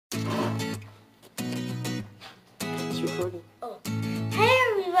It's recording. Oh. Hey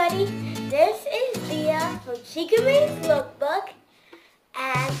everybody, this is Leah from Shikami's Lookbook,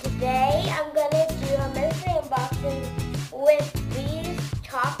 and today I'm gonna do a mystery unboxing with these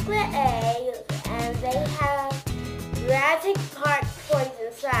chocolate eggs, and they have Jurassic Park toys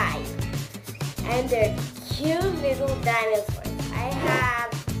inside, and they're cute little dinosaurs. I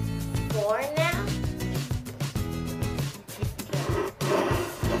have 4 now.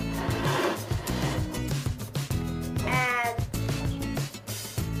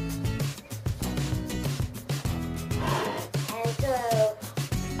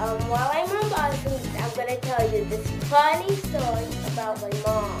 While I'm unboxing, I'm going to tell you this funny story about my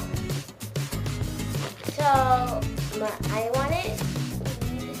mom. So, we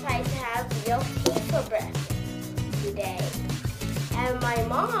decided to have real tea for breakfast today. And my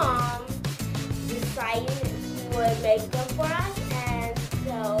mom decided she would make them for us, and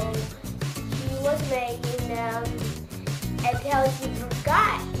so she was making them until she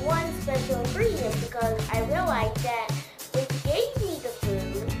forgot one special ingredient, because I realized that when she gave me the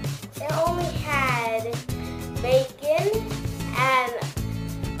food, it only had bacon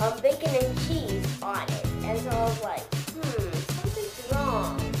and cheese on it. And so I was like, something's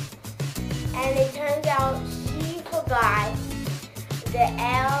wrong. And it turns out she forgot the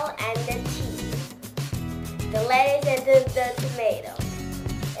L and the T, the lettuce and the tomato.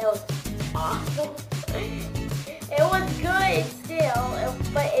 It was awful. It was good still,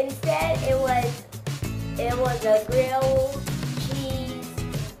 but instead it was a grilled cheese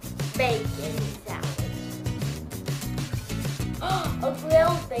bacon sandwich. A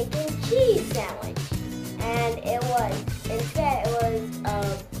grilled bacon cheese sandwich. And instead it was a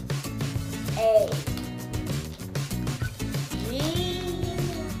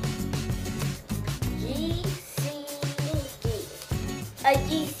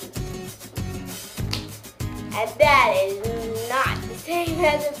GC. And that is not the same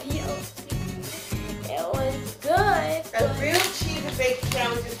as a BLT. It was good. A grilled cheese and bacon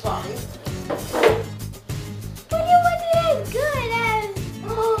sandwich is fine. But it wasn't as good as...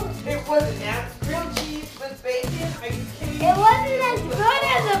 It wasn't as grilled cheese with bacon? Are you kidding me? It wasn't as good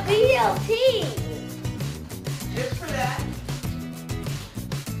as a BLT. Just for that?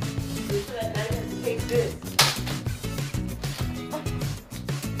 Just for that, now you have to taste this.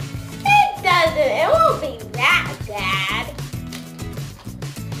 It doesn't. It won't be that bad.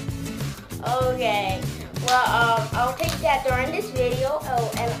 Okay. Well, I'll take that during this video.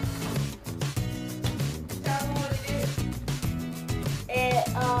 Oh, and Tell me what it is.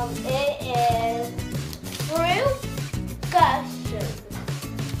 It is fruit gushers,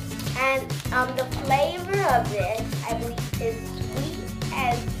 and the flavor of this, I believe, is sweet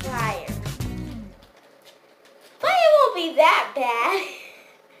as fire. But it won't be that bad.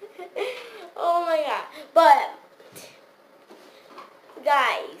 Oh my god! But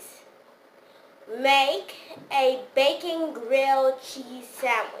guys, make a bacon grilled cheese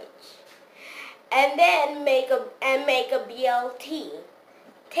sandwich, and then make a BLT.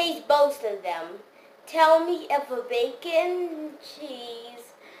 Taste both of them. Tell me if a bacon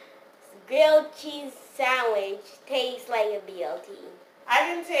grilled cheese sandwich tastes like a BLT. I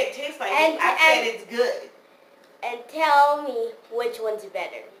didn't say it tastes like it. I said it's good. And tell me which one's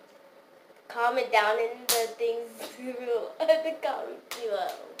better. Comment down in the things below, the comments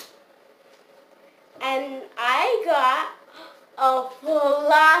below. And I got a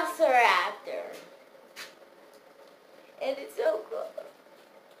velociraptor. And it's so cool.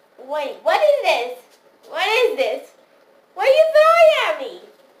 Wait, what is this? What is this? What are you throwing at me?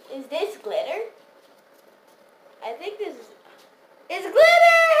 Is this glitter? I think this is... It's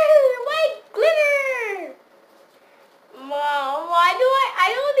glitter! Wait, glitter! Mom, why do I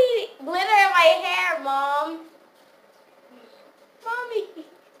don't need glitter in my hair, Mom. Mommy.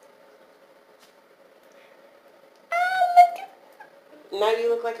 Look. Now you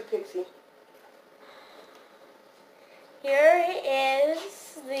look like a pixie. Here is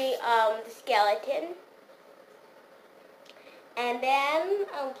the skeleton. And then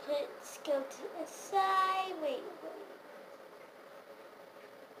I'll put skeleton aside. Wait.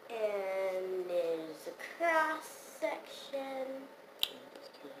 And there's a cross section.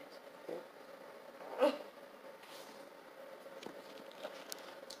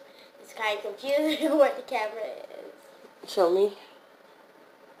 It's kind of confusing where the camera is. Show me.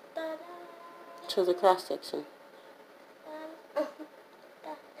 Ta-da. Show the cross section.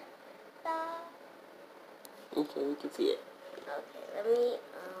 Okay, we can see it. Okay, let me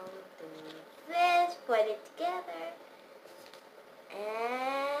do this, put it together,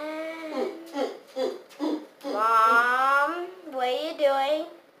 and Mom, what are you doing?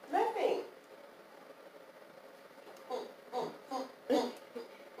 Nothing.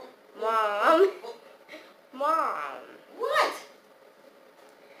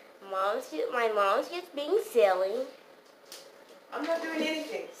 My mom's just being silly. I'm not doing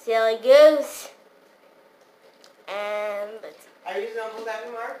anything. Silly goose. And Are you using that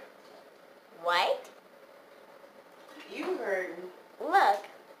remark? what? You heard me. Look.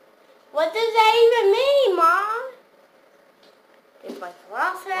 What does that even mean, Mom? It's my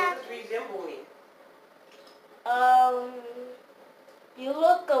velociraptor. What does resemble mean? You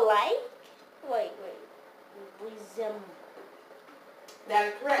look alike? Wait. Resemble. That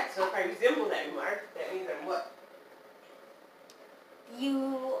is correct. So if I resemble that remark, that means I'm what?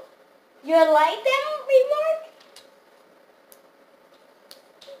 You're like them remark?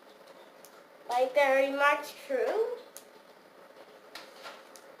 Like the remark's true?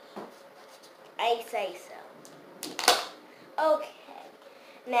 I say so. Okay.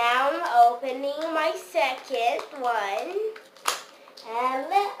 Now I'm opening my second one. And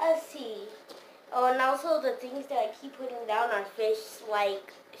let us see. Oh, and also the things that I keep putting down are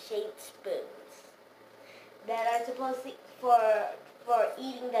fish-like shaped spoons that are supposed to for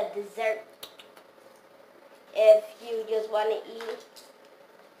eating the dessert. If you just want to eat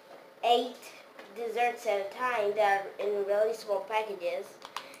 8 desserts at a time that are in really small packages,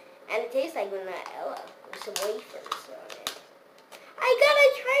 and it tastes like vanilla with some wafers on it. I got a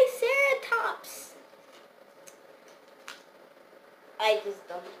Triceratops. I just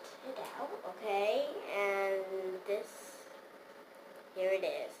dumped it out, okay, and this, here it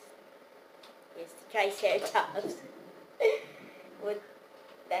is. It's the Triceratops.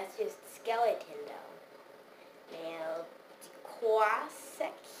 That's just skeleton though. Now,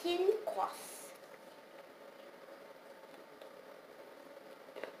 second cross.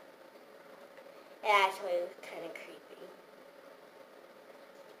 It actually was kind of creepy.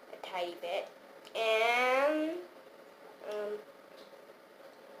 A tiny bit. And,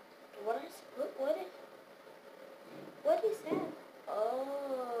 what is that?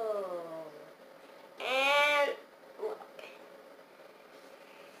 Oh. And look.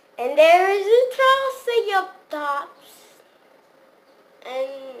 And there is a Triceratops. And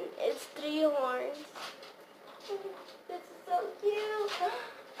it's 3 horns. This is so cute.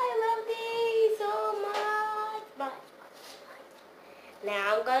 I love these so much.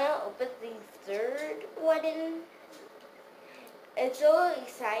 Now I'm gonna open the third one in. It's so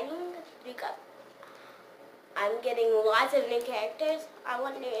exciting because I'm getting lots of new characters. I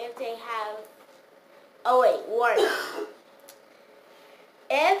wonder if they have... Oh wait, warning.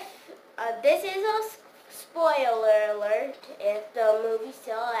 If this is a spoiler alert, if the movie's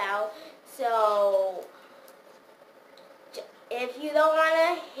still out, so if you don't want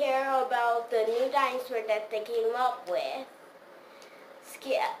to hear about the new dinosaur that they came up with,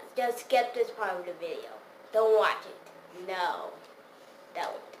 just skip this part of the video. Don't watch it. No.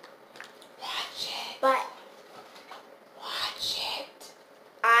 Don't. Watch it. But watch it.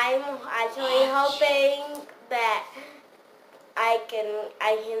 I'm actually hoping that I can,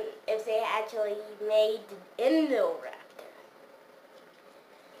 if they actually made the Indoraptor.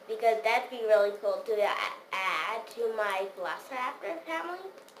 Because that'd be really cool to add to my Velociraptor family.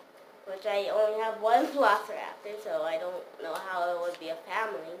 Which I only have one Velociraptor, so I don't know how it would be a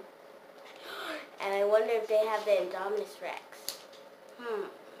family. And I wonder if they have the Indominus Rex.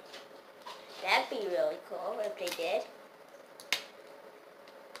 That'd be really cool if they did.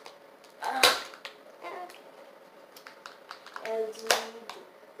 Okay. And the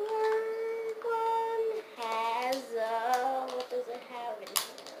third one has, what does it have in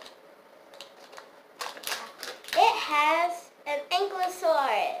here? It has an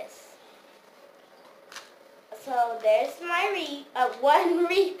Ankylosaurus. So there's my one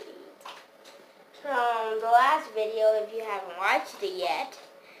repeat from the last video if you haven't watched it yet.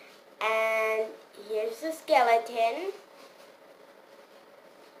 And here's the skeleton.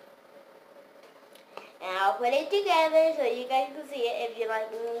 And I'll put it together so you guys can see it if you're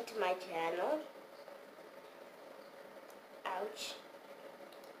like new to my channel. Ouch.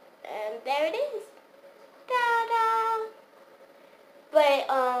 And there it is. Ta-da! But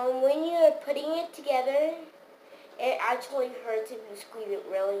when you're putting it together, it actually hurts if you squeeze it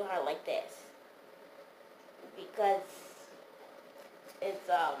really hard like this. Because it's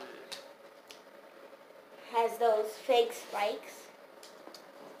has those fake spikes.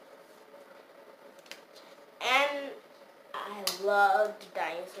 And I loved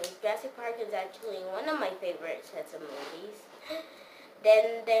dinosaurs. Jurassic Park is actually one of my favorite sets of movies.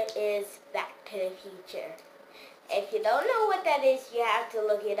 Then there is Back to the Future. If you don't know what that is, you have to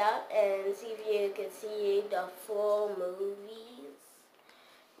look it up and see if you can see the full movies.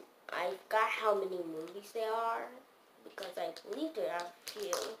 I forgot how many movies there are, because I believe there are a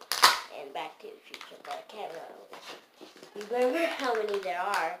few in Back to the Future, but I can't remember how many there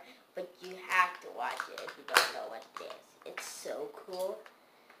are. but you have to watch it if you don't know what it is. It's so cool.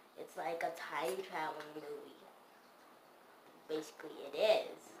 It's like a time traveling movie. Basically, it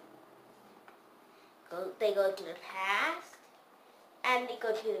is. They go to the past and they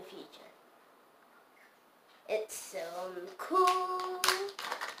go to the future. It's so cool.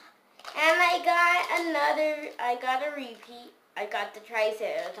 And I got a repeat. I got the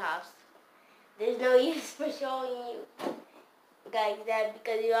Triceratops. There's no use for showing you guys that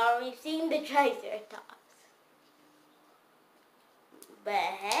because you already seen the Triceratops. But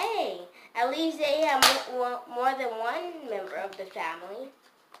hey, at least they have more than one member of the family.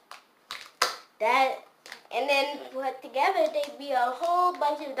 And then put together, they'd be a whole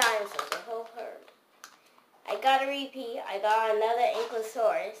bunch of dinosaurs, a whole herd. I got a repeat. I got another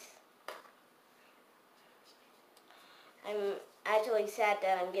Ankylosaurus. I'm actually sad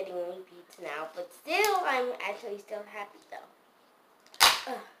that I'm getting repeats now, but still, I'm actually still happy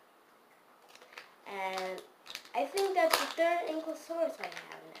though. And I think that's the third Ankylosaurus I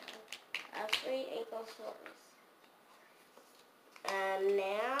have now. I have 3 Ankylosaurus. And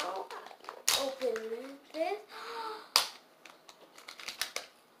now, I will open this.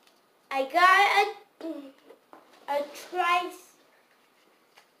 I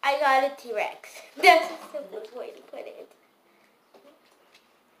got a T-Rex. That's the simplest way to put it.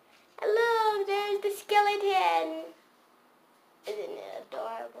 And look, there's the skeleton. Isn't it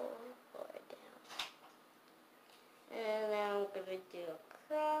adorable? Pull it down. And now I'm going to do a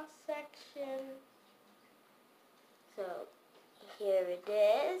cross section. So, here it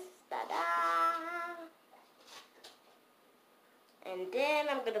is. Ta-da! And then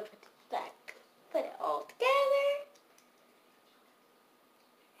I'm going to put it all together.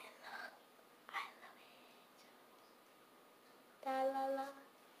 And look, I love it. Ta-la-la.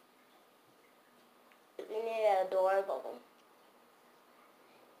 Isn't it adorable?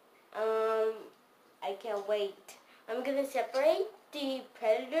 I can't wait. I'm going to separate the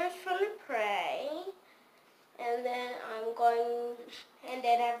predators from the prey. And then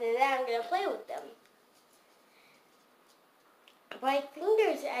after that, I'm going to play with them. But I think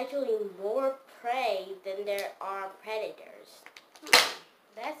there's actually more prey than there are predators.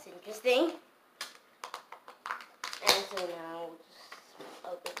 That's interesting. And so now we'll just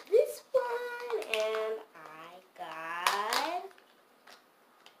open this one, and I got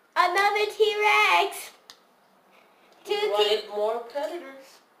another T-Rex. You wanted more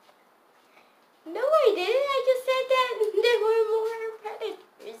predators. No, I didn't. I just said that there were more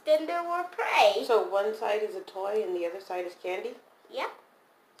predators than there were prey. So one side is a toy and the other side is candy? Yep.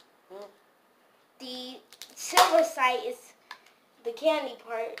 The silver side is the candy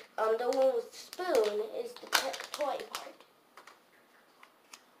part. The one with the spoon is the toy part.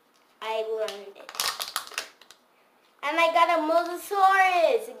 I learned it. And I got a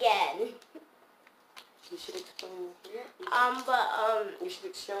Mosasaurus again. You should explain it. You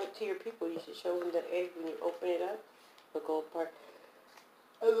should show it to your people. You should show them that egg when you open it up, the gold part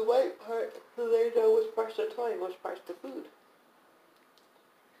and the white part, so they know which part's the toy and which part's the food.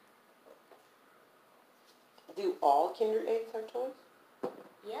 Do all Kinder eggs have toys?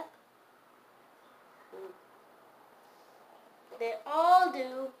 Yep. They all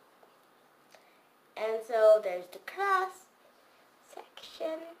do. And so there's the cross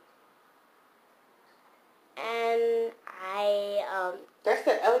section. And that's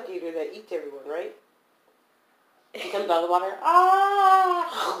the alligator that eats everyone, right? He comes out of the water.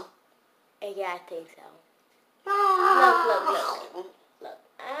 Ah! Yeah, I think so. Ah! Look.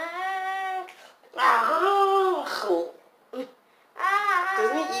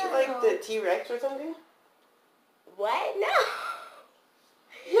 Doesn't he eat like the T-Rex or something? What? No.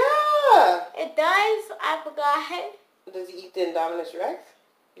 Yeah! It does? I forgot. Does he eat the Indominus Rex?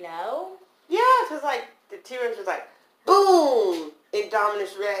 No. Yeah, because like the T-Rex was like, boom!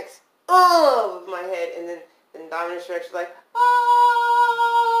 Indominus Rex, oh, with my head, and then the Indominus Rex was like, oh!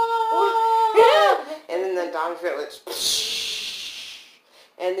 And then the Indominus Rex went, psh,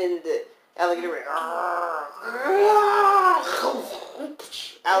 and then the alligator went,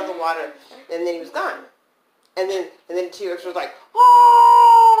 out of the water, and then he was gone. And then the T-Rex was like,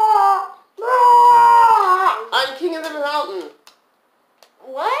 oh! I'm king of the mountain.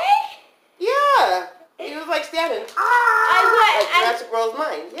 What? Yeah. He was like standing. Like Jurassic World's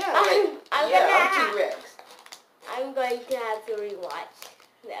mine. Yeah. I'm T-Rex. I'm going to have to rewatch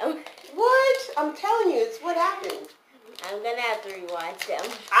them. What? I'm telling you, it's what happened. I'm going to have to rewatch them.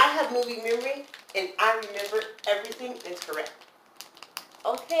 I have movie memory, and I remember everything is correct.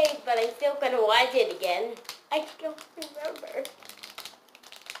 Okay, but I'm still going to watch it again. I don't remember.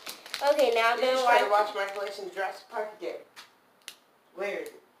 Okay, now I'm going to try to watch my collection of Jurassic Park again. Where is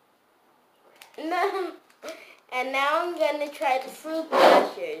it? No. And now I'm gonna try the fruit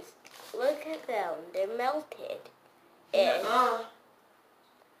gushers. Look at them. They're melted.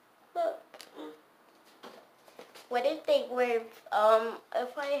 Look. What if they were,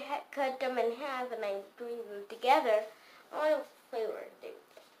 if I cut them in half and I bring them together, I want to flavor it.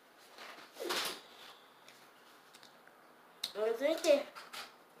 What's right there?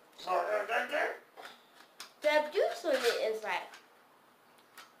 They have juice on it inside.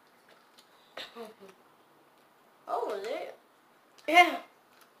 Oh, is it? Yeah.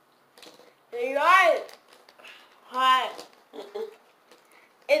 They are hot.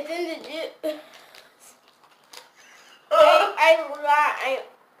 It's in the juice. I forgot.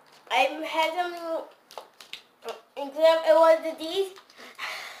 I had something. Except it was the these.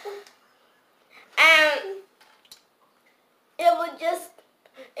 And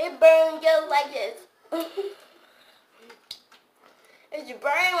it burned just like this. It's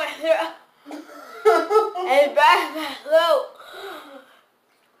burning my throat. It's burning my throat.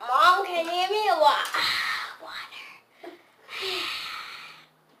 Mom, can you give me a water?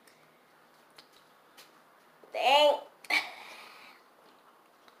 Thanks.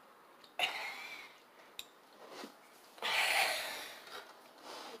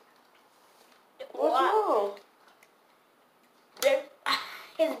 What's wrong?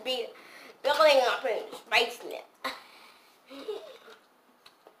 His beard building up in spiciness.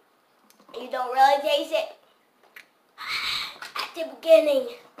 You don't really taste it at the beginning.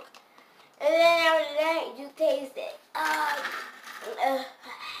 And then after that, you taste it.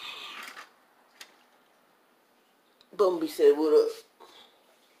 Bumby said, what up?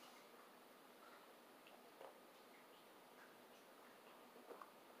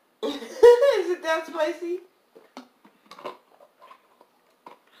 Is it that spicy?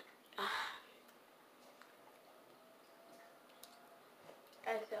 I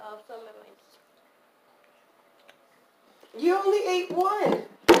feel off some of my... You only ate one.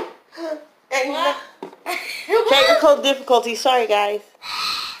 And technical difficulty. Sorry, guys.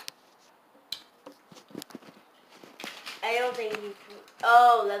 I don't think you can...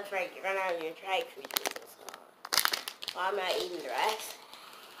 Oh, that's right. You're gonna have your tri-fruit juice. Well, I'm not eating the rest.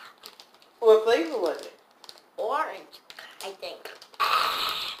 What flavor was it? Orange, I think. I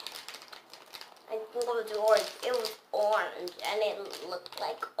think it was orange. It was orange, and it looked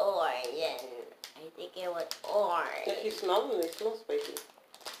like orange, and I think it was orange. If you smell them, they smell spicy.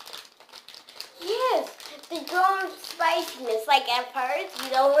 Yes, the strong spiciness. Like at first, you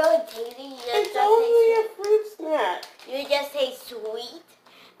don't really taste it. It's only a fruit snack. You just taste sweet,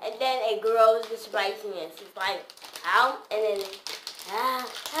 and then it grows the spiciness. It's like out, and then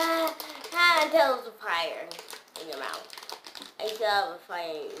until it's a fire in your mouth. I still have a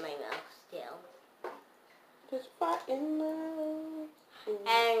fire in my mouth still. There's fire in my mouth.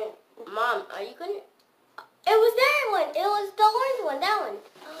 And Mom, are you gonna? It was that one. It was the orange one. That one.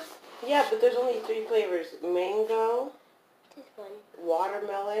 Yeah, but there's only 3 flavors: mango, This one.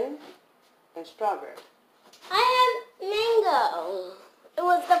 watermelon, and strawberry. I had mango. It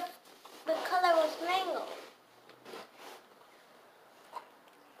was the color was mango.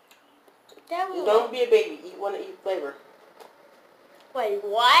 That one. Don't be a baby. Eat one of each flavor. Wait,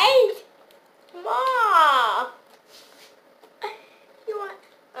 what? Mom! You want?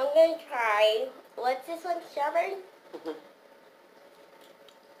 I'm gonna try. What's this one? Strawberry? Mm-hmm.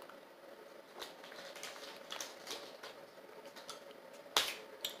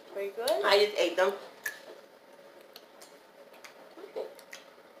 Very good. I just ate them.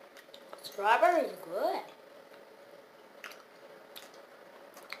 Strawberry is good.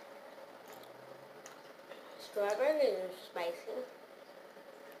 Strawberry is spicy.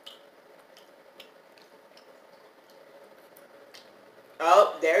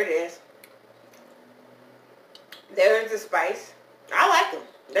 Oh, there it is. There's the spice. I like them.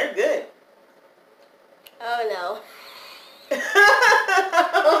 They're good. Oh no.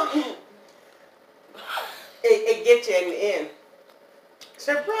 It gets you in the end.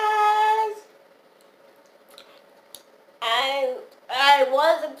 Surprise! I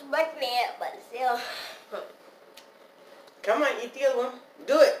was expecting it, but still. Come on, eat the other one.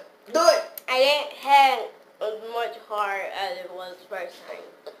 Do it. Do it. I didn't have as much heart as it was first time.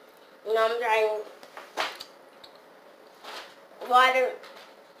 Now I'm trying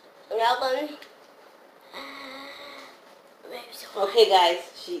watermelon. Okay, guys.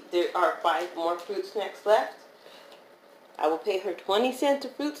 There are 5 more fruit snacks left. I will pay her 20 cents a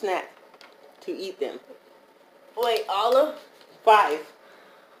fruit snack to eat them. Wait, all of 5.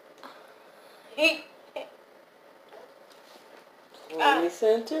 20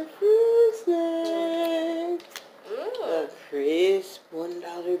 cents a fruit snack. A crisp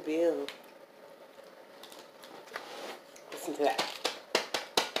 $1 bill. Listen to that.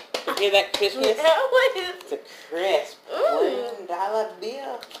 You hear that crispness? It's a crisp $1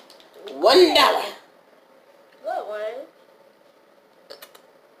 bill. $1. Good one.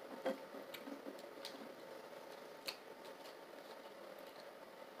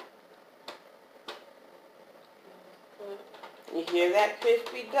 You hear that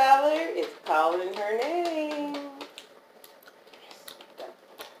crispy dollar? It's calling her name.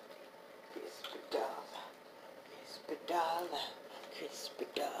 Crispy dollar. Crispy dollar. Crispy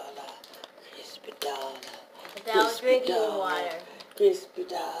dollar. Crispy dollar. Without drinking water. Crispy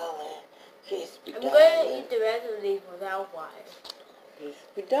dollar. Crispy I'm dollar. going to eat the rest of these without water.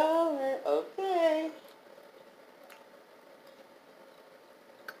 Crispy dollar. Okay.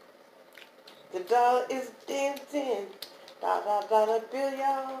 The dollar is dancing. Dollar bill,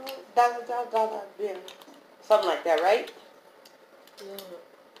 y'all. Dollar bill. Something like that, right?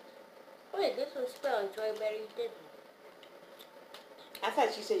 Wait, this one smells strawberry dip. I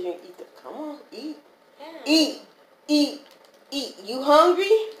thought you said you didn't eat them. Come on, eat. Yeah. Eat. Eat. Eat. You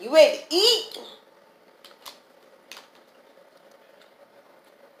hungry? You ready to eat?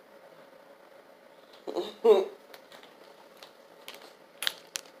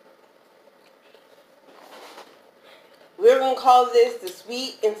 We're going to call this the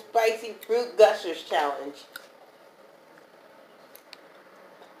Sweet and Spicy Fruit Gushers Challenge.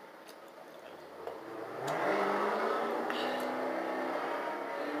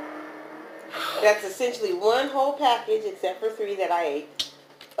 That's essentially one whole package, except for 3 that I ate,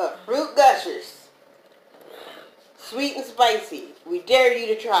 of Fruit Gushers. Sweet and spicy. We dare you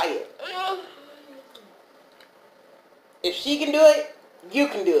to try it. If she can do it, you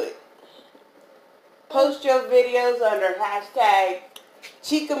can do it. Post your videos under hashtag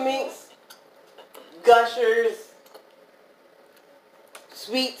Chicaminx Gushers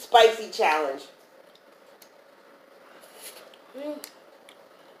Sweet Spicy Challenge.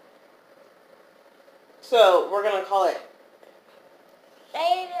 So we're gonna call it.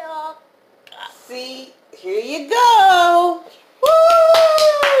 See, here you go. Woo!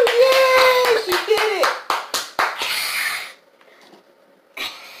 Yay! She did it.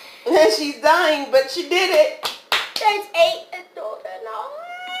 She's dying, but she did it. There's 8 adults and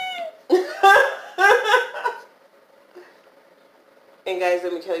And guys,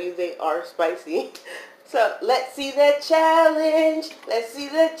 let me tell you, they are spicy. So let's see that challenge. Let's see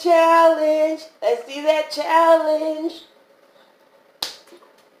the challenge. Let's see that challenge.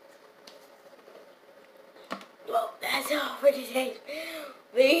 Well, that's all for today's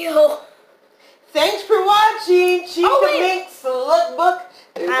video. Thanks for watching Chicaminx Lookbook.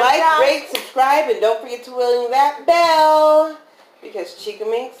 Like, rate, subscribe, and don't forget to ring that bell because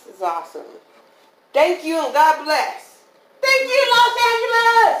Chicaminx is awesome. Thank you and God bless. Thank you, Los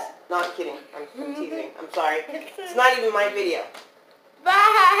Angeles. No, I'm kidding. I'm teasing. I'm sorry. It's not even my video. Bye.